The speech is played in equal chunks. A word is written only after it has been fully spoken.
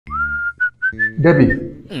Debbie,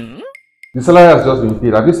 the salary has just been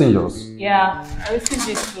paid. Have you seen yours? Yeah, I received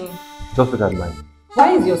it too. Just look at mine.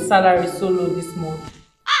 Why is your salary so low this month?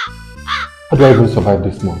 How do I even survive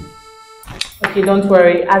this month? Okay, don't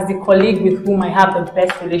worry. As the colleague with whom I have the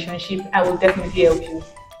best relationship, I will definitely help you.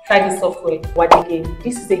 Try this software, WAJE Game.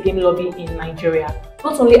 This is a game lobby in Nigeria.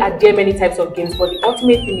 Not only are there many types of games, but the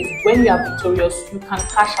ultimate thing is when you are victorious, you can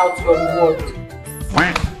cash out your reward.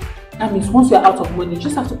 That means once you are out of money, you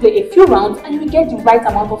just have to play a few rounds and you will get the right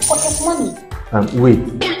amount of pocket money. Wait,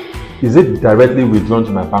 is it directly withdrawn to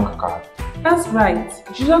my bank card? That's right.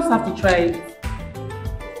 You just have to try it.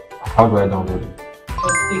 How do I download it?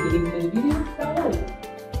 Just click the link in the video.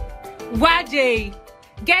 WAJE,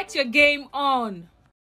 get your game on.